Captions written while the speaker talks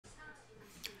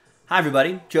Hi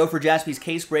everybody, Joe for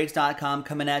JaspysCaseBreaks.com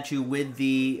coming at you with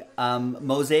the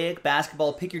Mosaic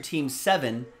Basketball Pick Your Team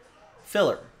 7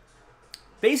 filler.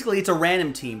 Basically, it's a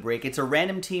random team break. It's a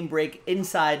random team break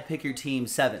inside Pick Your Team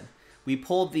 7. We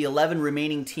pulled the 11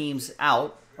 remaining teams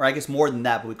out, or I guess more than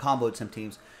that, but we comboed some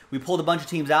teams. We pulled a bunch of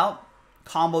teams out,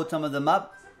 comboed some of them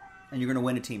up, and you're going to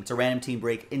win a team. It's a random team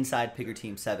break inside Pick Your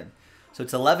Team 7. So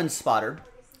it's 11 spotter,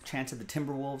 chance of the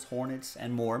Timberwolves, Hornets,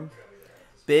 and more.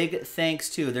 Big thanks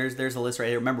to, there's a list right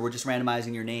here. Remember, we're just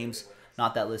randomizing your names,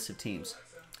 not that list of teams.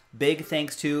 Big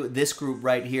thanks to this group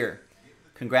right here.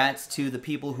 Congrats to the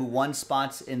people who won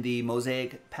spots in the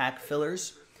Mosaic pack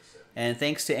fillers. And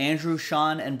thanks to Andrew,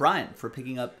 Sean, and Brian for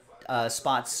picking up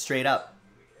spots straight up.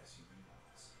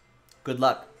 Good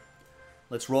luck.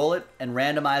 Let's roll it and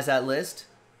randomize that list.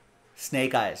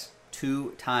 Snake eyes,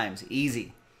 2 times,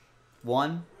 easy.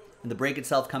 1, and the break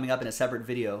itself coming up in a separate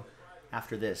video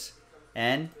after this.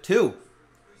 And 2.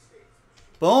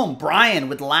 Boom. Brian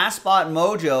with Last Spot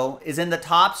Mojo is in the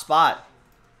top spot.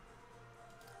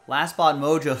 Last Spot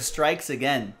Mojo strikes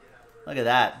again. Look at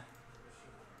that.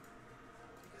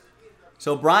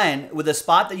 So Brian, with a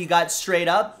spot that you got straight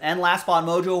up and Last Spot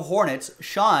Mojo Hornets,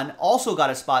 Sean also got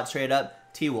a spot straight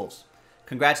up T-Wolves.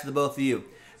 Congrats to the both of you.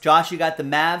 Josh, you got the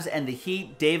Mavs and the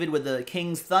Heat. David with the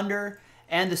Kings Thunder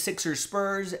and the Sixers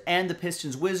Spurs, and the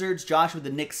Pistons Wizards. Josh with the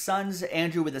Knicks Suns,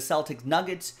 Andrew with the Celtics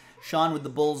Nuggets, Sean with the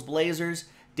Bulls Blazers,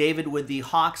 David with the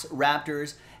Hawks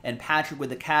Raptors, and Patrick with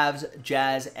the Cavs,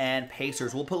 Jazz, and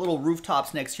Pacers. We'll put little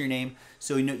rooftops next to your name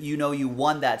so you know you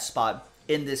won that spot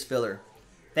in this filler.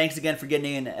 Thanks again for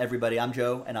getting in, everybody. I'm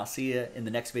Joe, and I'll see you in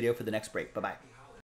the next video for the next break. Bye-bye.